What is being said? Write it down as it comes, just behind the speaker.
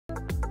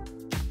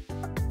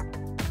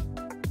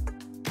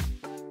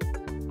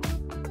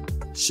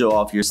Show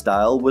off your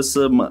style with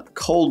some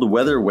cold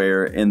weather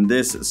wear in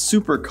this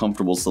super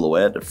comfortable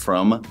silhouette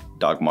from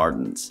Doc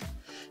Martens.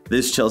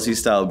 This Chelsea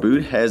style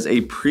boot has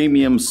a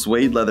premium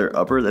suede leather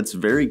upper that's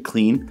very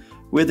clean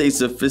with a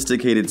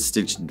sophisticated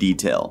stitch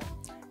detail.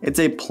 It's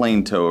a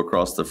plain toe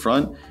across the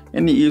front,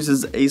 and it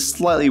uses a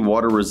slightly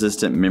water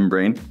resistant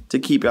membrane to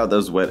keep out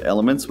those wet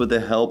elements with the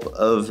help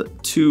of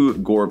two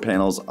gore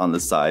panels on the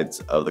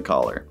sides of the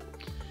collar.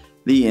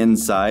 The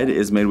inside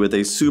is made with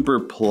a super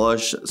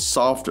plush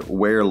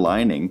SoftWair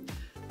lining.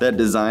 That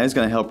design is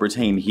going to help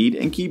retain heat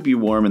and keep you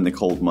warm in the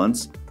cold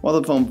months, while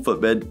the foam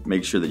footbed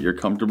makes sure that you're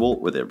comfortable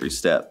with every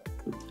step.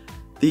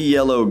 The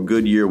yellow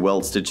Goodyear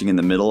welt stitching in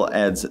the middle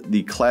adds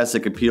the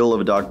classic appeal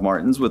of a Doc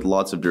Martens with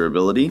lots of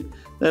durability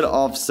that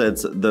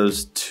offsets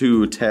those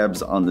two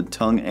tabs on the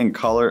tongue and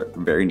collar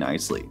very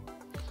nicely.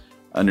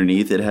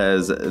 Underneath, it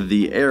has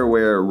the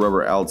Airwear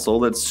rubber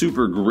outsole that's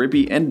super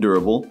grippy and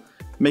durable,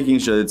 making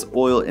sure it's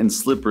oil and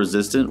slip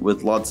resistant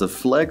with lots of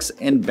flex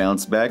and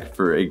bounce back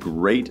for a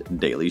great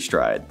daily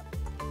stride.